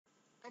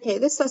Okay,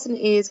 this lesson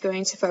is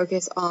going to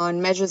focus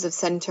on measures of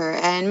center,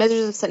 and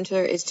measures of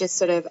center is just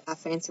sort of a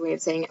fancy way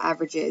of saying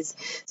averages.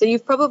 So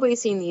you've probably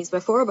seen these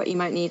before, but you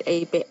might need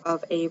a bit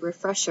of a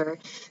refresher.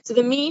 So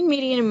the mean,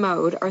 median, and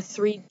mode are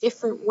three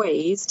different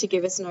ways to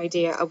give us an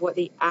idea of what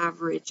the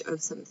average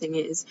of something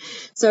is.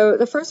 So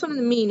the first one,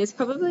 the mean, is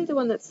probably the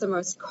one that's the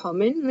most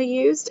commonly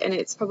used, and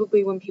it's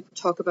probably when people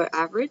talk about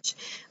average,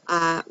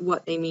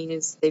 what they mean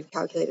is they've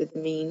calculated the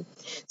mean.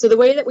 So the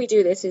way that we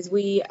do this is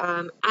we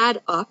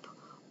add up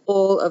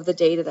all of the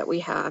data that we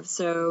have.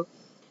 So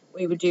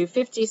we would do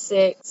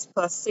 56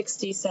 plus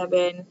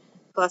 67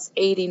 plus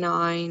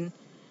 89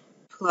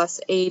 plus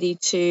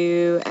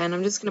 82, and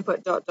I'm just going to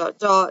put dot, dot,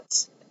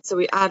 dot. So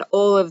we add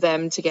all of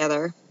them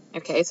together.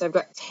 Okay, so I've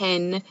got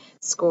 10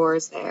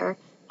 scores there,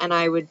 and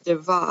I would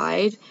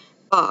divide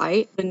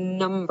by the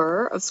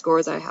number of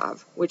scores I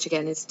have, which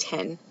again is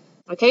 10.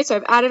 Okay, so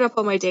I've added up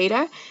all my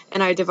data,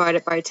 and I divide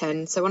it by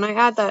 10. So when I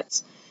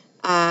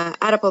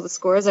add up all the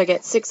scores, I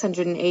get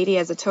 680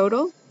 as a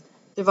total,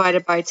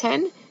 divided by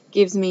 10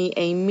 gives me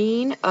a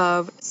mean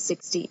of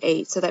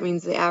 68. So that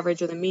means the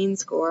average or the mean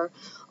score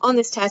on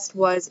this test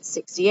was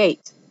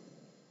 68.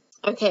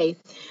 Okay,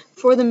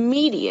 for the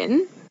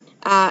median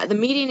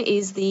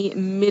is the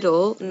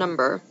middle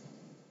number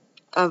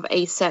of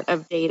a set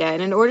of data.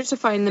 And in order to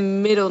find the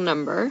middle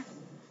number,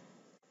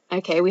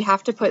 okay, we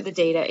have to put the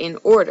data in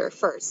order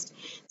first.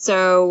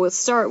 So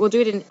we'll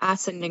do it in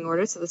ascending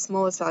order. So the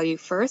smallest value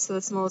first. So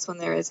the smallest one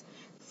there is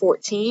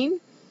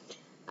 14.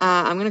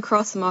 I'm going to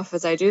cross them off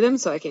as I do them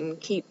so I can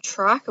keep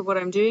track of what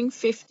I'm doing.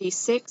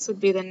 56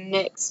 would be the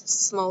next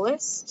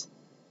smallest,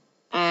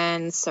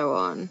 and so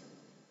on.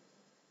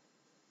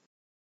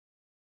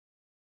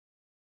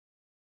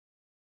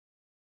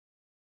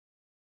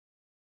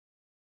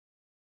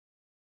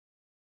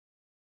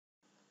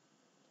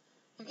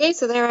 Okay,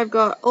 so there I've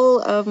got all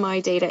of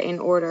my data in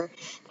order.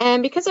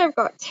 And because I've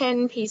got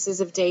 10 pieces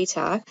of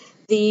data,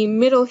 the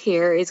middle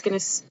here is going to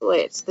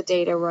split the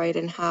data right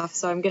in half.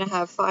 So I'm going to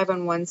have 5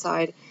 on one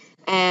side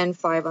and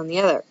 5 on the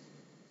other.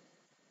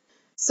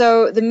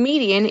 So the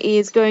median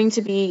is going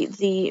to be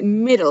the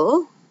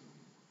middle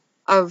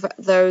of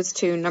those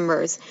two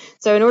numbers.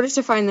 So in order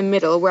to find the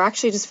middle, we're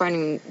actually just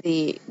finding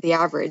the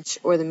average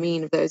or the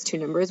mean of those two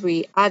numbers.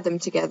 We add them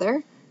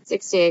together,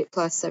 68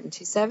 plus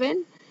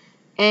 77,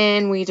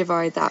 and we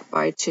divide that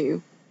by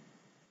 2.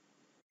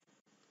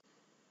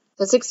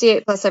 So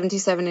 68 plus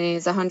 77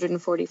 is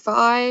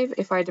 145.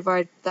 If I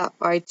divide that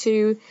by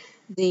 2,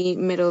 the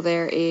middle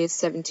there is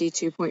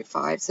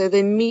 72.5. So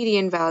the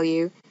median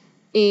value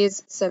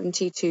is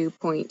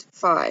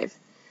 72.5.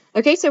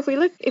 Okay, so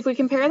if we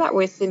compare that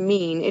with the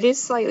mean, it is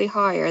slightly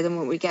higher than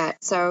what we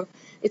get. So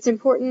it's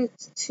important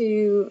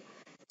to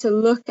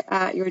look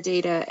at your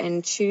data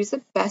and choose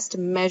the best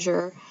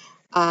measure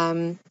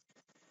of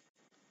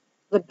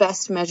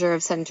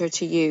center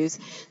to use.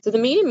 So the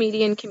mean and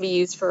median can be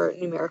used for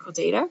numerical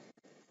data.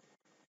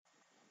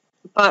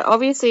 But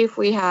obviously, if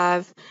we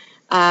have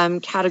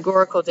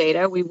categorical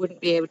data, we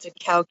wouldn't be able to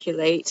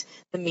calculate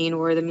the mean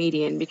or the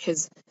median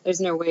because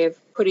there's no way of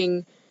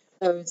putting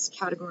those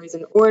categories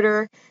in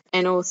order,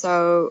 and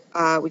also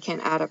we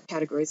can't add up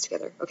categories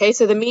together. Okay,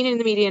 so the mean and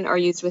the median are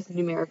used with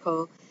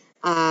numerical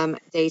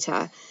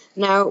data.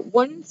 Now,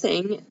 one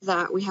thing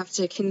that we have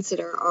to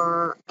consider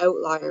are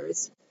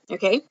outliers.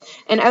 Okay,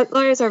 and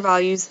outliers are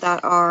values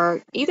that are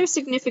either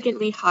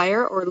significantly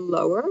higher or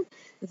lower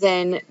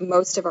than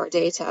most of our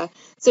data.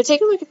 So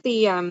take a look at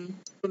the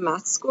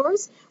math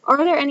scores. Are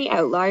there any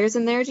outliers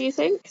in there, do you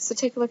think? So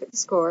take a look at the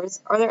scores.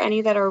 Are there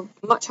any that are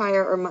much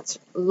higher or much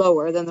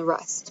lower than the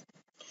rest?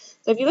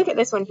 So if you look at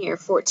this one here,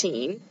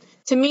 14,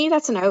 to me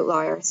that's an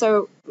outlier.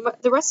 So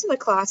the rest of the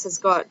class has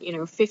got,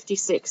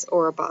 56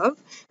 or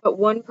above, but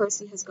one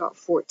person has got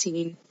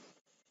 14.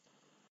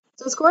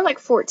 So a score like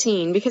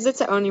 14, because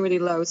it's an only really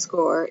low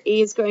score,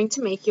 is going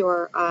to make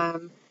your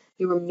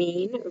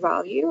mean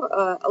value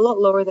a lot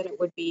lower than it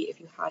would be if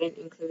you hadn't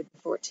included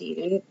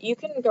 14. And you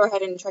can go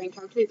ahead and try and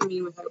calculate the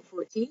mean without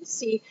 14 to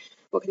see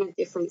what kind of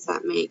difference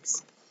that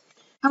makes.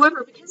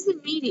 However, because the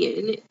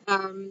median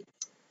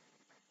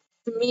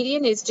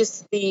is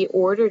just the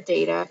ordered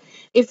data.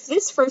 If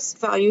this first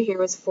value here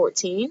was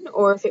 14,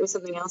 or if it was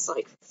something else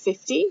like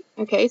 50,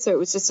 okay, so it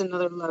was just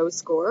another low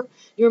score,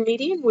 your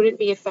median wouldn't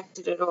be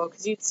affected at all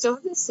because you'd still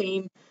have the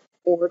same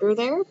order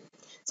there.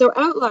 So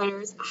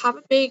outliers have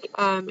a big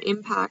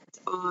impact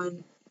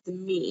on the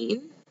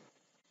mean,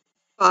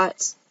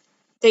 but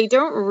they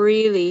don't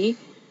really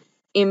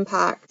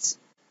impact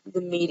the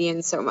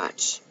median so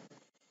much.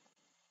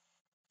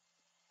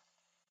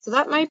 So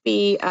that might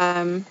be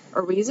a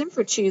reason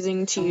for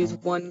choosing to use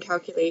one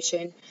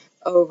calculation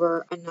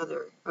over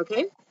another,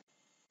 okay?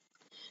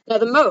 Now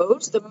the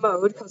mode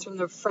comes from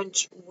the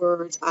French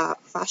word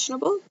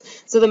fashionable.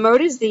 So the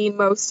mode is the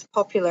most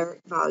popular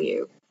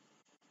value,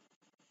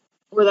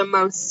 or the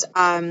most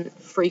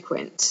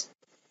frequent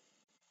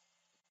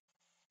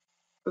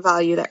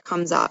value that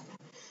comes up.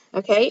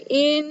 Okay,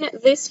 in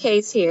this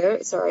case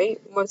here, sorry,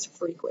 most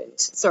frequent.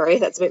 Sorry,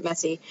 that's a bit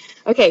messy.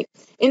 Okay,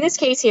 in this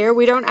case here,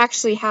 we don't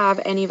actually have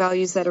any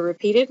values that are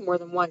repeated more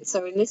than once.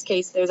 So in this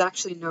case, there's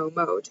actually no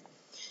mode.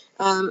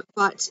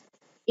 But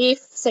if,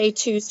 say,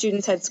 2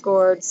 students had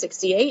scored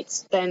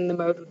 68, then the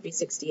mode would be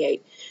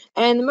 68.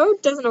 And the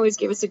mode doesn't always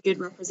give us a good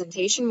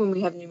representation when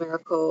we have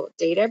numerical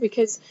data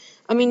because,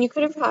 I mean, you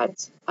could have had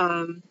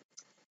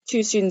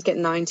 2 students get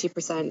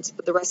 90%,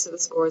 but the rest of the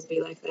scores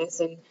be like this.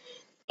 And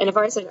if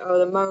I said, oh,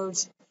 the mode,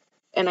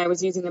 and I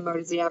was using the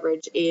mode as the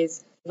average,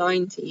 is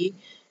 90,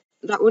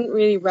 that wouldn't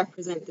really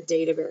represent the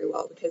data very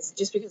well because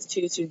just because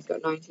 2 students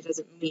got 90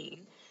 doesn't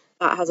mean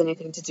that has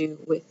anything to do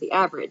with the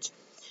average.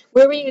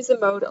 Where we use the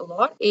mode a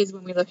lot is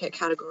when we look at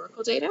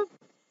categorical data.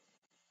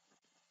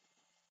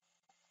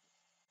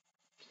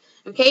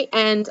 Okay,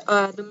 and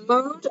the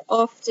mode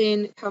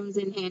often comes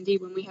in handy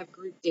when we have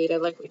group data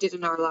like we did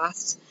in our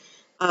last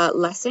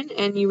lesson,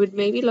 and you would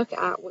maybe look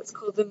at what's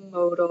called the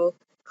modal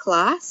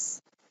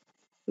class,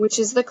 which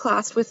is the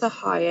class with the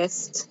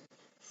highest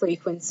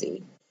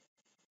frequency.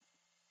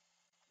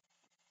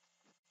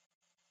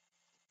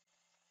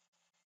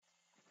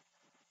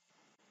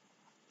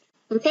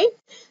 Okay,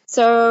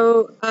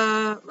 so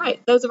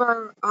right, those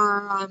are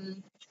our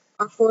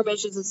 4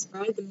 measures of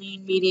spread, the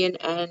mean, median,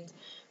 and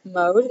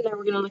mode, and now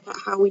we're going to look at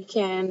how we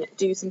can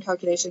do some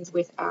calculations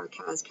with our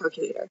CAS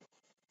calculator.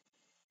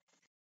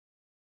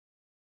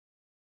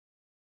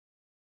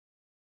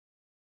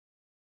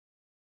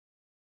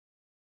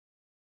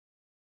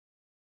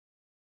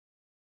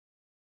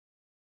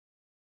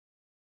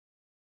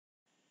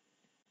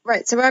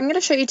 Right, so I'm going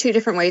to show you 2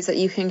 different ways that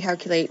you can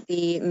calculate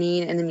the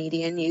mean and the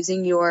median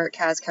using your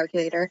CAS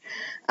calculator.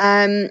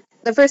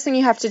 The first thing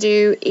you have to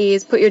do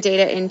is put your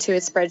data into a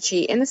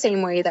spreadsheet in the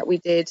same way that we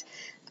did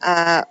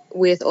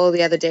with all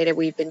the other data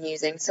we've been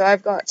using. So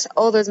I've got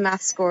all those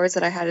math scores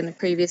that I had in the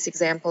previous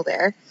example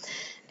there,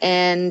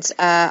 and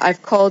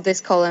I've called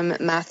this column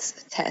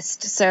maths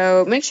test.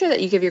 So make sure that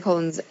you give your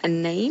columns a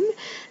name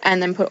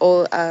and then put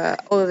all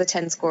of the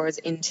 10 scores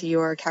into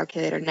your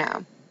calculator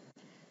now.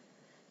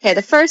 Okay,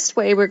 the first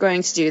way we're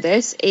going to do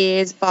this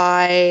is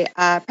by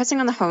pressing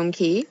on the home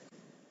key,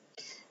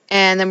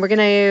 and then we're going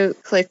to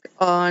click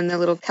on the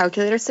little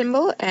calculator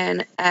symbol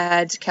and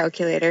add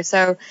calculator.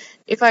 So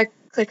if I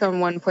click on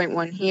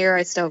 1.1 here,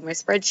 I still have my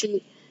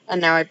spreadsheet,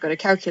 and now I've got a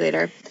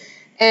calculator.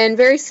 And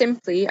very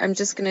simply, I'm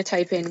just going to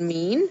type in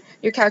mean.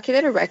 Your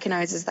calculator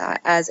recognizes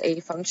that as a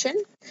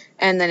function,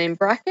 and then in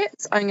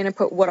brackets, I'm going to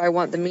put what I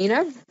want the mean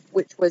of,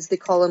 which was the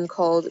column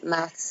called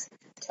maths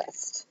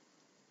test.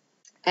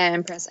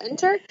 And press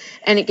enter,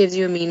 and it gives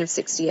you a mean of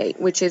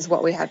 68, which is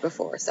what we had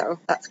before, so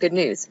that's good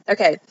news.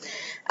 Okay,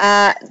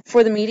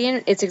 for the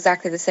median, it's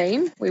exactly the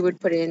same. We would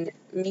put in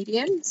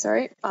median,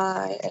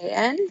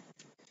 I-A-N,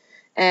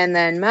 and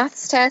then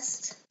maths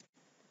test,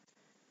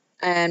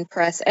 and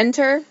press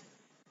enter,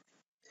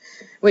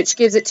 which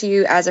gives it to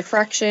you as a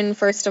fraction,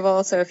 first of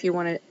all. So if you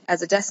want it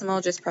as a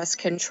decimal, just press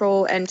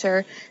Control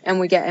Enter, and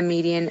we get a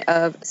median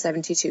of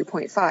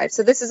 72.5.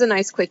 So this is a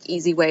nice, quick,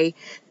 easy way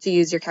to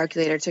use your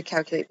calculator to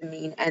calculate the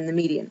mean and the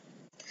median.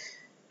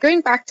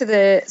 Going back to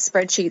the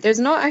spreadsheet, there's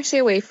not actually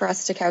a way for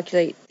us to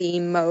calculate the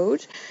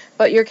mode,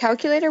 but your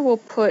calculator will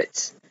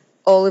put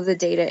all of the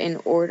data in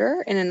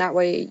order, and in that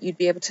way you'd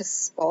be able to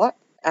spot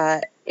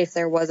if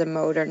there was a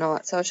mode or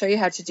not. So I'll show you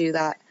how to do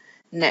that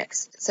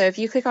next. So if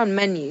you click on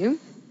Menu,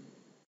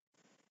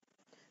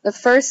 the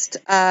first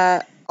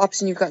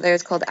option you've got there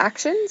is called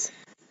Actions,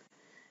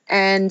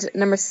 and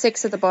number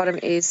 6 at the bottom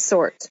is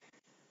Sort.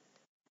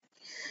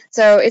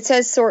 So it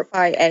says Sort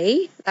by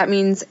A. That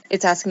means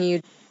it's asking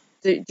you,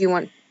 do you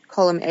want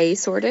column A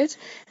sorted?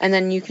 And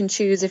then you can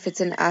choose if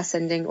it's in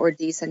ascending or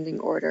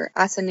descending order.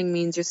 Ascending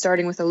means you're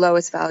starting with the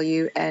lowest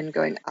value and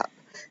going up.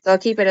 So I'll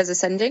keep it as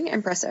ascending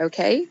and press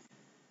OK.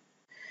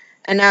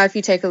 And now if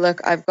you take a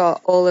look, I've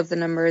got all of the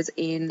numbers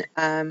in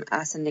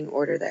ascending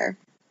order there.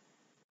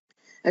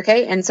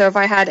 Okay, and so if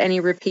I had any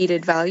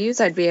repeated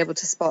values, I'd be able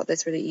to spot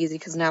this really easy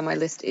because now my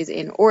list is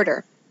in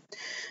order.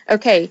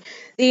 Okay,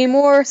 the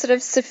more sort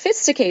of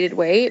sophisticated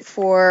way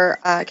for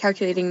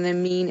calculating the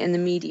mean and the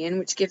median,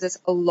 which gives us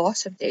a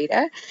lot of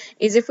data,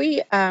 is if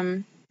we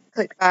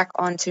click back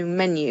onto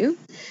Menu,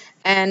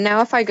 and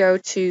now if I go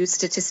to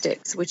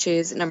Statistics, which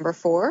is number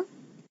 4,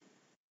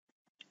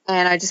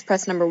 and I just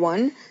press number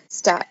 1,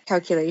 Stat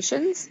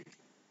Calculations.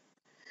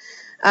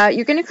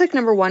 You're going to click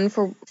number 1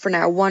 for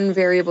now, one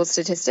variable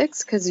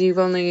statistics, because you've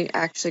only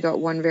actually got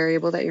one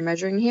variable that you're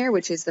measuring here,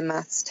 which is the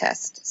maths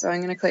test. So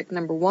I'm going to click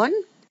number 1,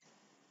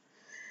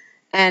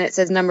 and it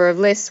says number of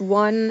lists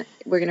 1.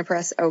 We're going to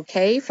press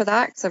OK for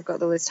that, because I've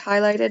got the list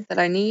highlighted that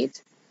I need.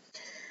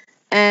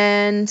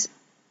 And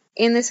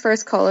in this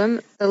first column,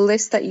 the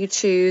list that you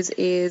choose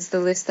is the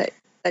list that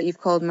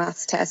you've called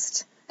maths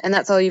test, and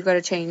that's all you've got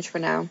to change for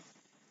now.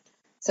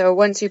 So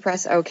once you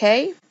press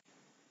OK,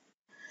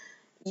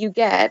 you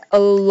get a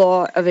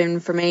lot of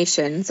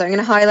information. So I'm going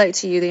to highlight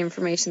to you the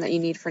information that you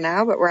need for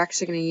now, but we're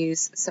actually going to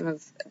use some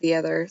of the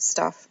other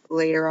stuff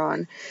later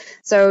on.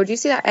 So do you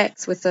see that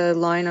X with the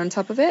line on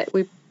top of it?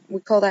 We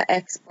call that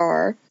X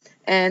bar.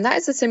 And that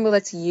is the symbol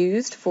that's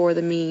used for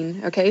the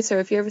mean. Okay, so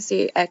if you ever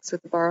see x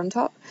with the bar on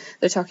top,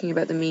 they're talking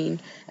about the mean.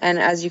 And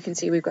as you can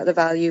see, we've got the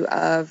value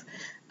of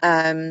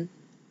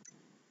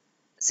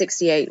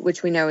 68,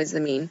 which we know is the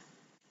mean.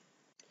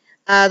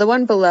 The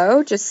one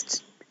below,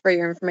 just for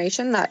your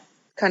information, that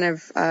kind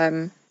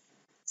of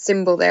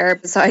symbol there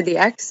beside the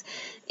x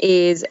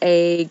is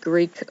a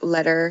Greek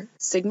letter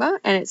sigma,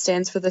 and it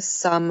stands for the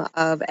sum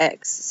of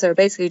x. So it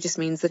basically just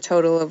means the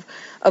total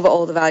of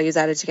all the values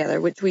added together,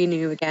 which we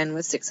knew again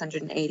was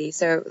 680.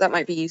 So that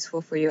might be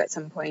useful for you at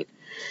some point.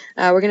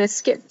 We're going to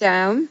skip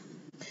down.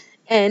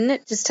 N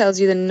just tells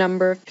you the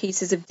number of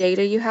pieces of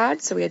data you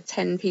had. So we had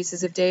 10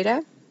 pieces of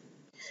data.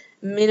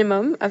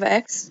 Minimum of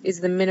x is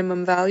the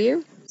minimum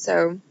value.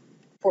 So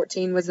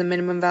 14 was the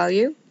minimum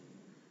value.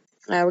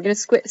 We're going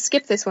to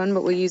skip this one,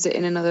 but we'll use it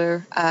in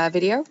another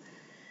video.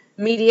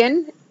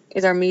 Median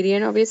is our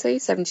median, obviously,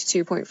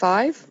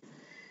 72.5,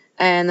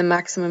 and the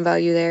maximum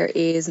value there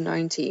is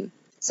 90.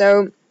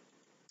 So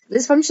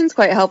this function is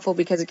quite helpful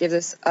because it gives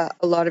us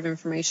a lot of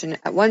information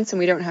at once, and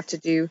we don't have to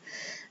do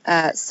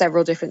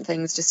several different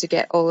things just to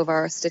get all of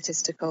our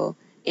statistical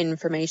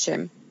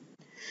information.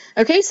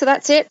 Okay, so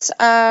that's it.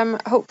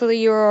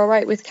 Hopefully you're all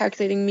right with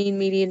calculating mean,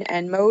 median,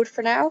 and mode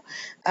for now,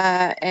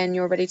 and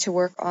you're ready to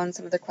work on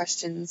some of the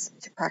questions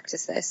to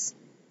practice this.